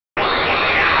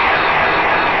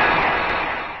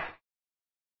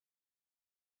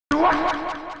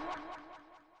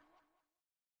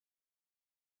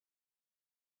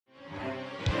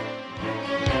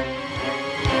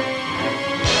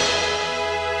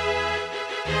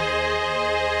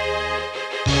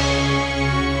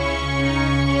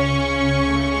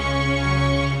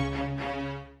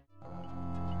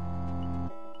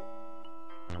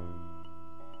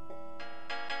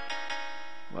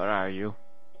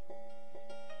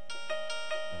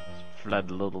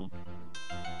fled little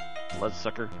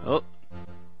bloodsucker. Oh.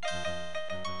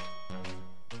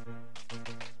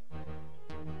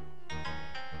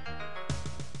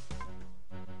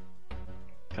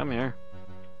 Come here.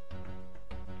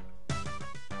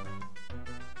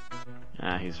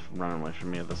 Ah, he's running away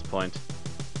from me at this point.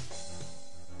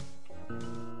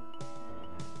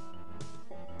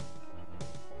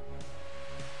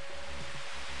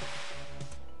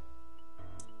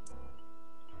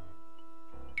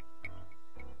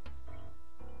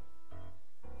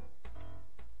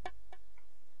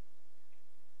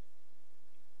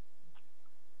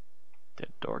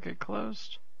 Did door get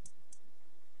closed?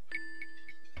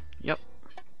 Yep.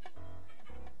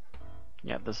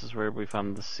 Yeah, this is where we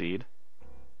found the seed.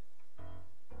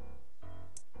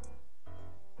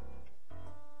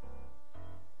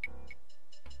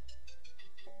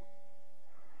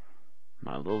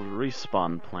 My little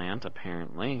respawn plant,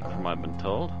 apparently, from what I've been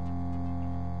told.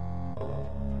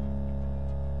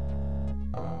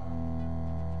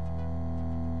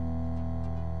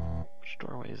 Which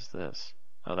doorway is this?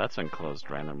 Oh, that's been closed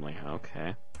randomly.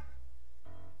 Okay.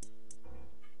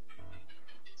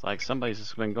 It's like somebody's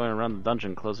just been going around the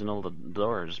dungeon closing all the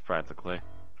doors, practically.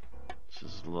 This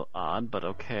is a little odd, but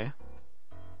okay.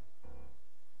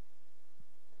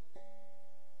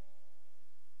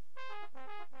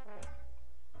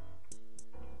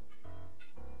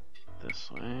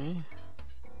 This way. In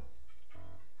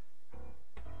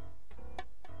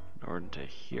order to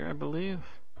here, I believe.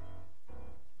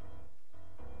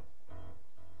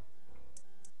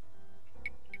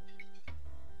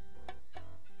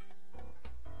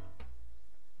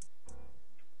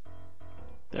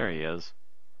 There he is.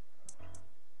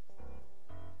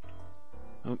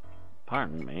 Oh,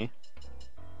 pardon me.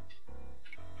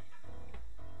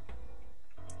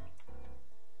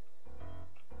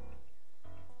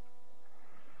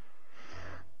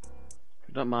 If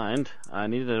you don't mind, I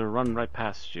needed to run right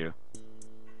past you.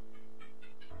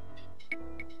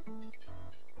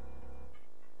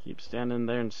 Keep standing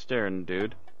there and staring,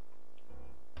 dude.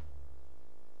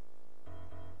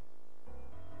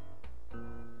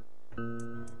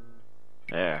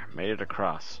 There, made it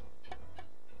across.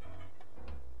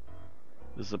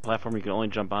 This is a platform you can only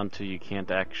jump onto, you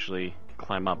can't actually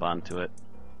climb up onto it.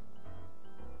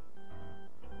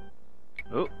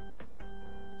 Oh!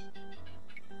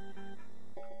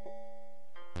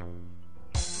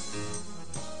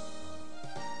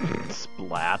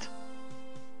 Splat.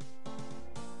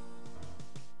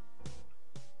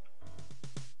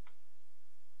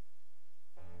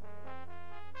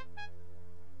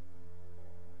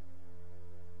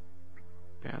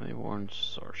 Barely worn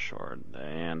or short,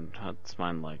 and that's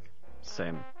mine like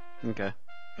same. Okay.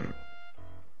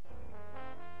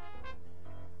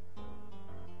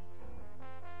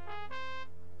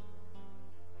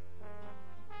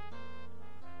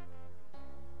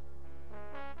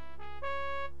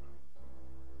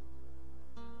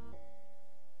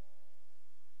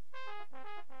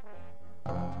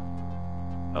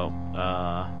 Oh,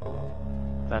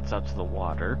 that's out to the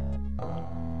water.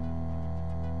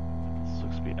 This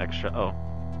looks to be extra. Oh,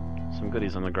 some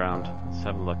goodies on the ground. Let's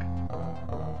have a look.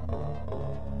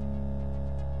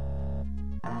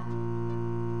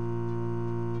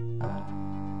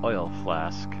 Oil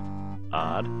flask.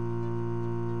 Odd.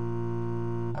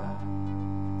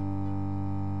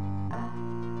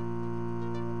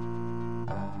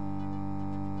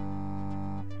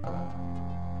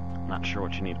 Not sure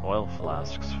what you need oil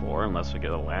flasks for, unless we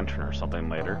get a lantern or something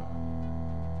later.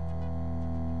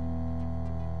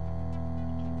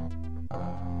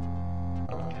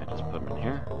 Okay, just put them in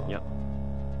here. Yep.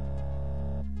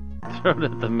 Throw it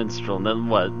at the minstrel, and then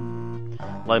what?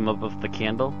 Light him up with the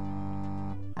candle?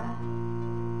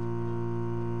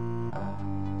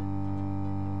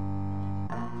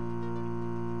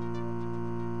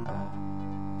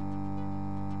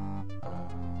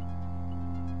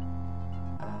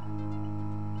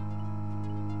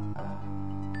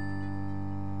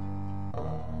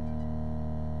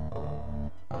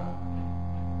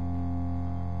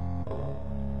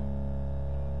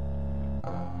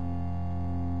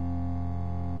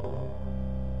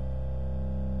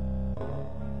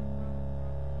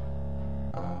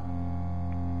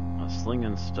 Sling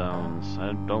and stones. I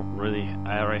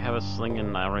already have a sling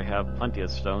and I already have plenty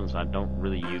of stones and I don't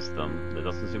really use them. It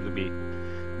doesn't seem to be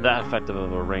that effective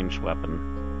of a ranged weapon.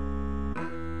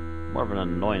 More of an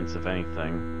annoyance, if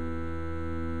anything.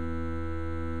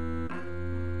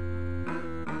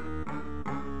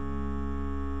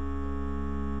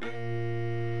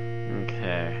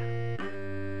 Okay.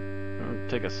 I'll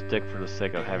take a stick for the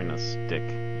sake of having a stick.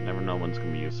 You never know when's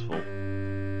gonna be useful.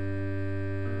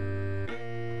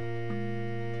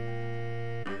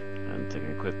 Take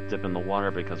a quick dip in the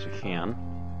water because we can.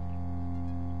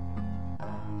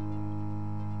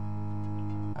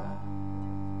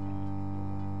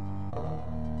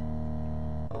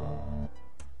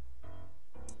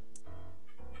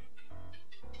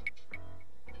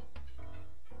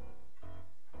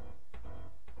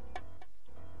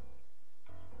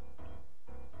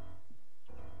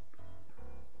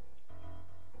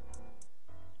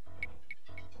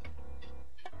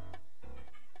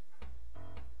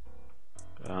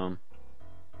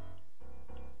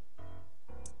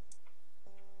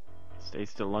 Stay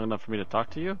still long enough for me to talk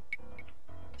to you?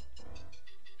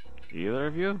 Either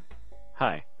of you?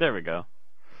 Hi, there we go.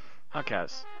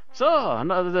 Outcast. So,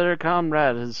 another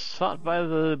comrade is sought by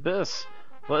the abyss.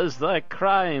 What is thy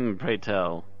crime, pray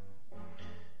tell?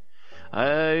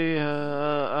 I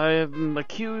am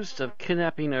accused of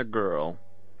kidnapping a girl.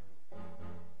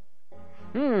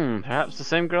 Perhaps the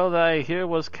same girl that I hear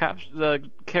was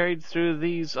carried through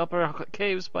these upper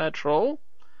caves by a troll?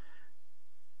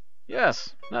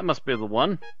 Yes, that must be the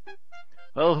one.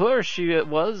 Well, whoever she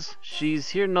was, she's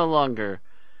here no longer.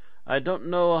 I don't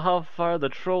know how far the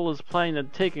troll is planning on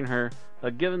taking her,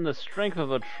 but given the strength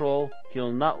of a troll,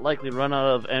 he'll not likely run out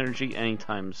of energy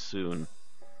anytime soon.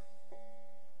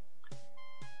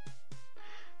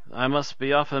 I must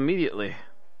be off immediately.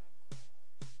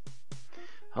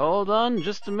 Hold on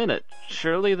just a minute.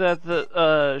 Surely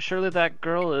that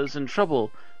girl is in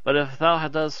trouble, but if thou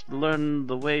dost learn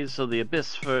the ways of the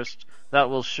abyss first, thou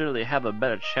will surely have a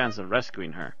better chance of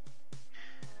rescuing her.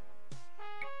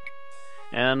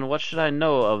 And what should I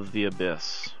know of the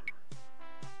abyss?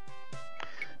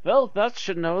 Well, that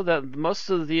should know that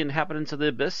most of the inhabitants of the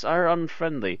abyss are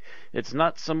unfriendly. It's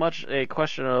not so much a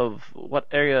question of what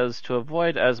areas to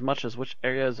avoid as much as which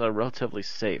areas are relatively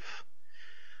safe.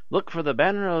 Look for the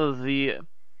banner of the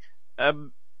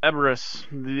Eberus,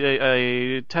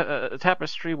 a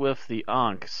tapestry with the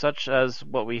Ankh, such as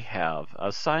what we have,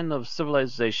 a sign of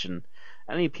civilization.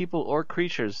 Any people or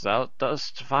creatures thou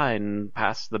dost find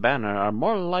past the banner are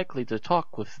more likely to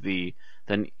talk with thee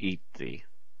than eat thee.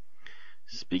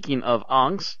 Speaking of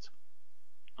Ankhs,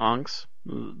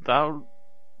 thou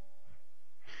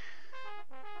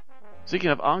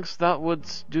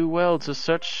wouldst do well to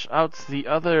search out the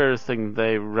other thing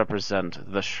they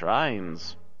represent, the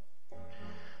shrines.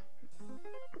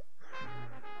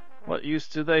 What use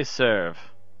do they serve?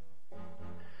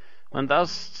 When thou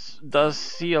dost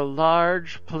see a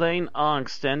large plain ankh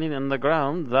standing in the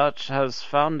ground, thou hast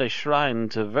found a shrine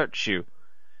to virtue.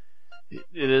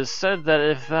 It is said that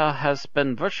if thou hast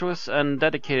been virtuous and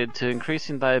dedicated to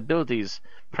increasing thy abilities,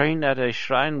 praying at a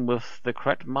shrine with the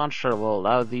correct mantra will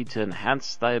allow thee to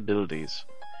enhance thy abilities.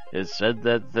 It is said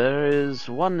that there is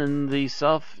one in the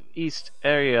southeast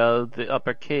area of the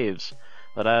upper caves,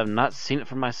 but I have not seen it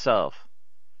for myself.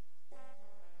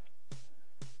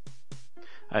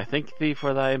 I thank thee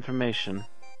for thy information.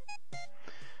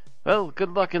 Well,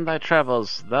 good luck in thy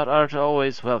travels. Thou art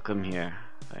always welcome here.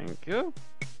 Thank you.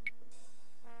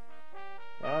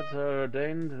 Gods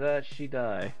ordained that she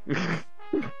die.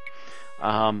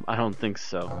 I don't think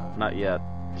so. Not yet.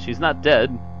 She's not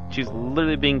dead. She's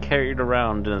literally being carried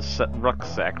around in a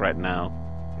rucksack right now.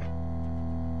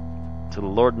 To the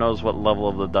Lord knows what level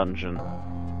of the dungeon.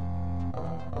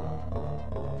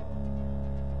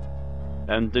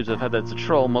 And due to the fact that it's a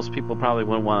troll, most people probably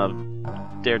wouldn't want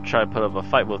to dare try to put up a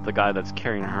fight with the guy that's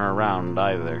carrying her around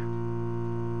either.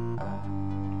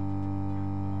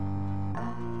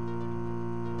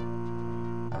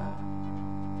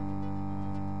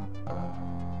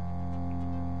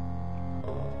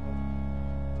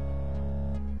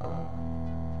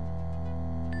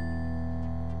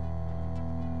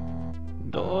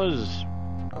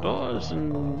 Doors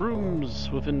and rooms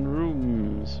within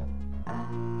rooms.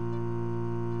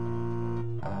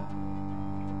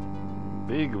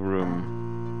 Big room.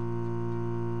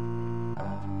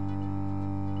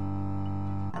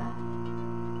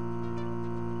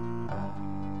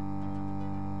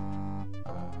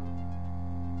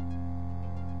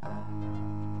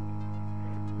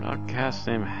 Outcast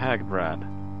named Hagbrad.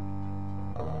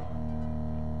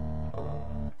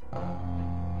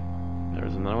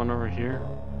 There's another one over here.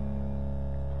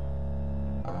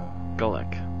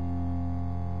 Gulick.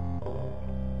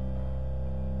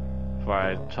 Before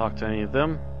I talk to any of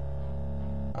them,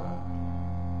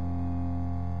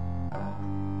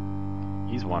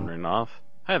 he's wandering off.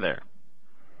 Hi there.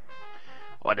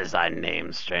 What is thy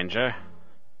name, stranger?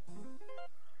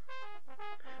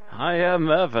 I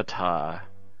am Avatar.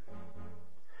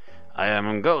 I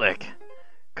am Gulick,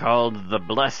 called the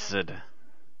Blessed.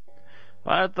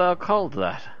 Why art thou called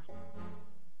that?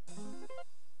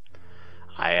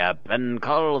 I have been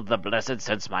called the Blessed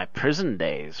since my prison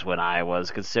days, when I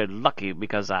was considered lucky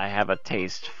because I have a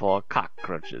taste for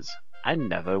cockroaches. I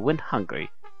never went hungry.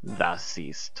 Thou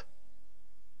seest.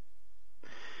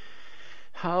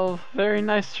 How very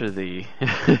nice for thee.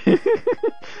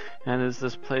 And is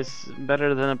this place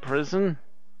better than a prison?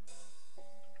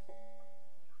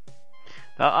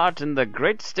 Thou art in the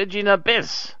great Stygian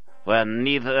abyss, where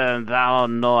neither thou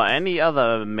nor any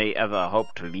other may ever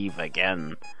hope to leave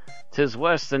again. 'Tis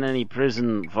worse than any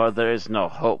prison, for there is no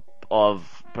hope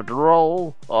of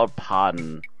parole or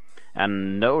pardon,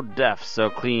 and no death so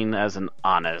clean as an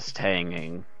honest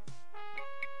hanging.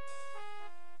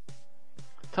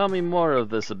 Tell me more of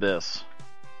this abyss.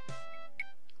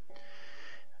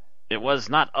 It was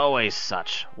not always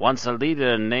such. Once a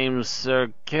leader named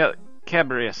Sir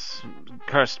Cabrius,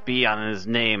 cursed be on his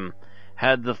name,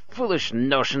 had the foolish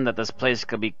notion that this place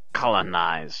could be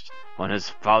colonized. When his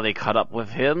folly caught up with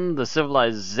him, the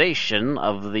civilization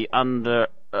of the under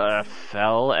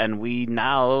fell, and we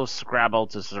now scrabble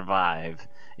to survive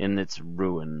in its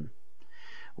ruin.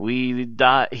 He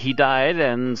died,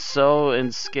 and so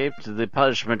escaped the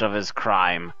punishment of his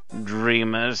crime.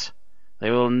 Dreamers,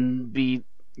 they will be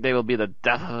the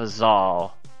death of us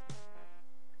all.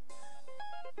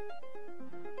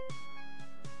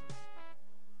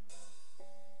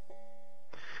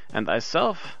 And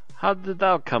thyself, how did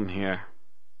thou come here?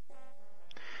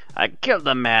 I killed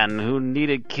a man who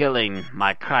needed killing.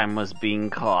 My crime was being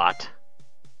caught.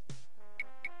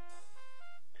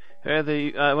 Fare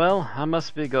thee, well, I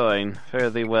must be going. Fare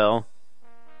thee well.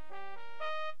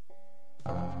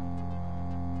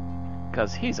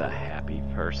 'Cause he's a happy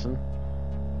person.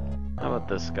 How about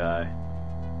this guy?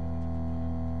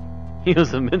 He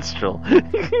was a minstrel.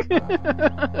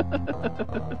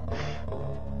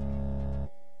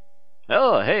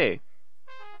 Oh, hey.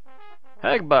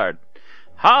 Hagbard.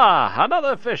 Ha!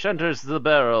 Another fish enters the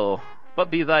barrel. What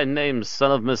be thy name,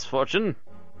 son of misfortune?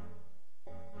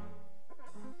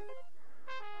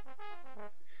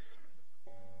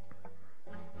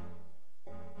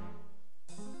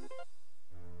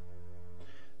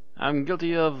 I'm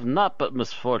guilty of naught but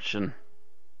misfortune.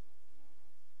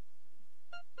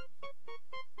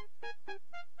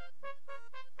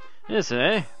 Yes,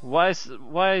 eh? Why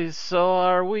so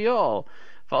are we all?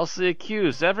 Falsely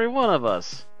accused, every one of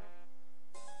us.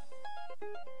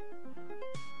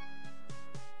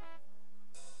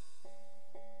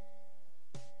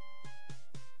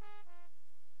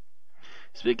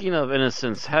 Speaking of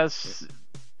innocence, has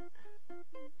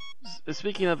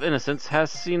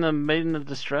seen a maiden of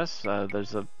distress?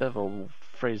 There's a bit of a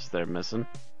phrase there missing.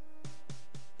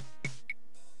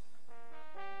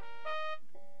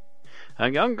 A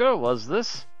young girl was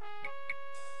this?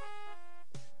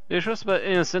 Beatrice, but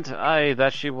innocent. Aye,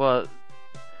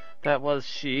 that was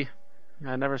she.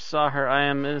 I never saw her. I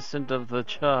am innocent of the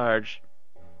charge.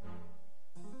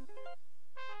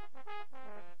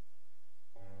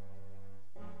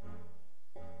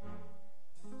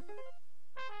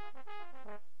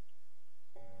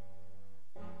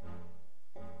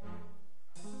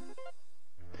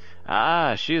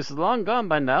 Ah, she is long gone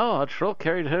by now. A troll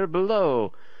carried her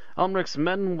below. Ulrich's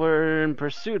men were in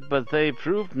pursuit, but they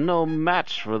proved no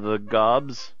match for the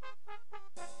gobs.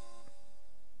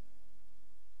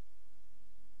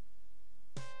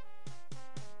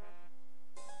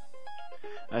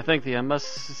 I thank thee. I must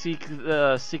seek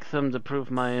them to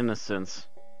prove my innocence.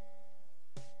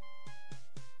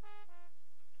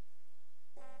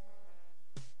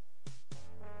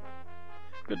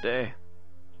 Good day.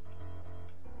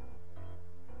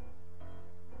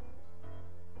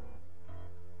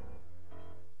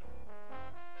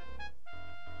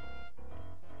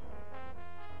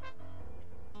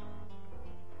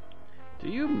 Do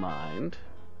you mind?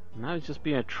 Now he's just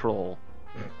being a troll.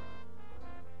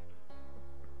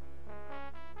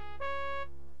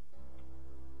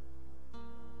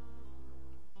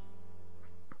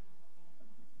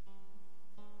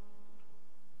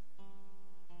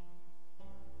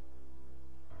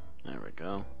 There we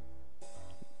go.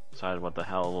 Decided what the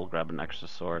hell, we'll grab an extra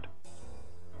sword.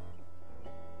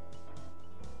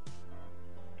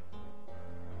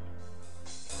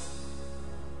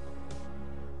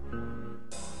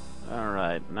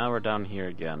 Alright, now we're down here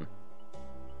again.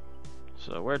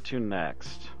 So where to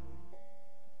next?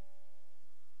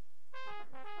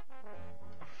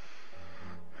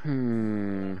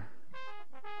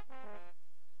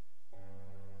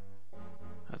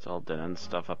 That's all dead end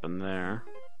stuff up in there.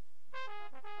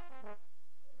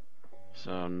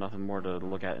 So nothing more to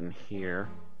look at in here.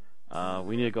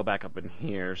 We need to go back up in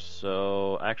here,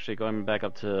 so actually going back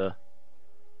up to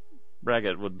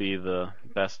Braggot would be the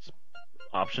best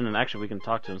option, and actually we can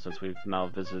talk to him since we've now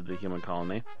visited the human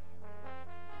colony.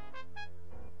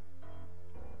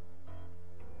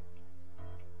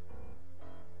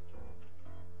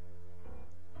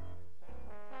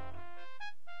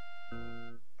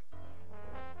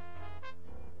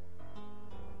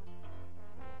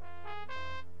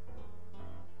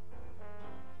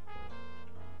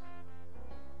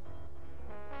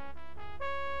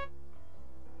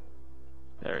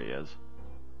 There he is.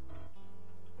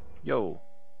 Yo.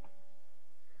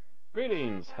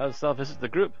 Greetings. Hast thou visited the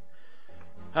group?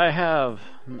 I have.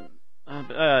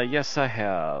 Yes, I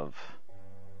have.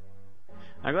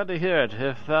 I'm glad to hear it.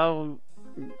 If thou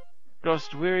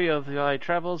growest weary of thy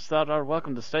travels, thou art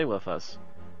welcome to stay with us.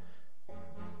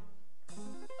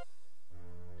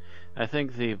 I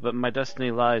thank thee, but my destiny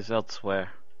lies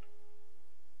elsewhere.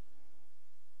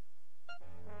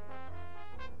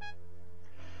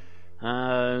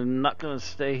 I'm not gonna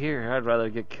stay here. I'd rather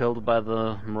get killed by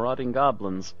the marauding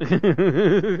goblins.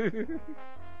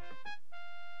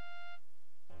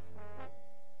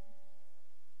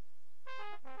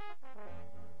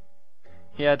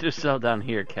 Yeah, do settle down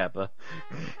here, Kappa.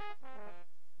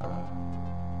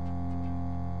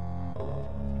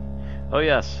 Oh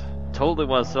yes, totally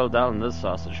want to settle down in this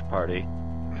sausage party.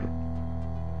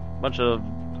 Bunch of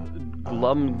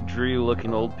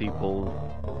glum-dreary-looking old people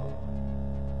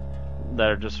that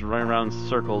are just running around in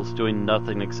circles doing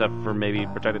nothing except for maybe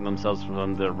protecting themselves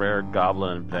from the rare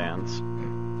goblin advance.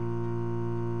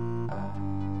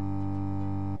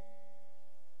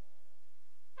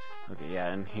 Okay,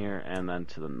 yeah, in here and then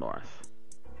to the north.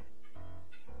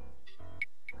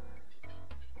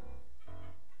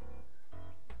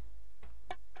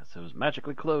 Because it was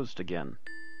magically closed again.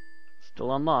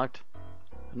 Still unlocked.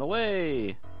 And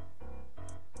away!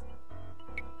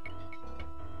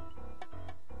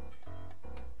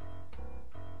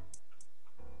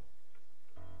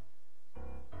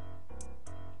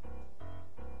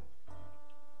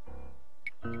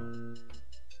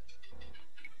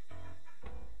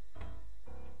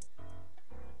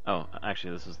 Oh,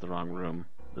 actually this is the wrong room.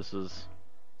 This is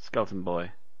Skeleton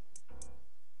Boy.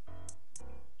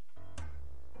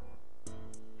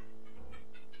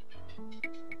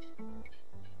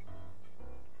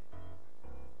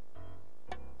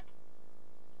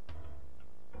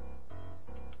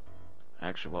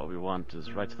 Actually, what we want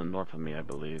is right to the north of me, I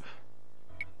believe.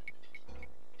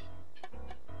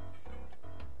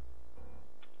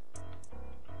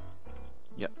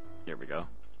 Yep, here we go.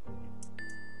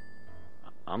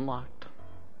 Unlocked.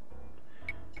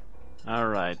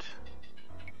 Alright.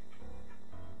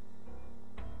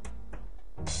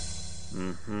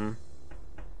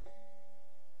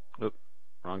 Oop,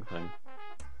 wrong thing.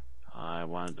 I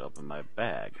wanted to open my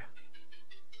bag.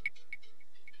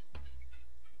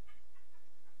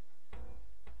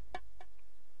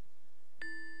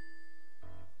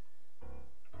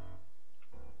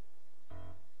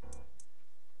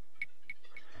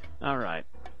 Alright,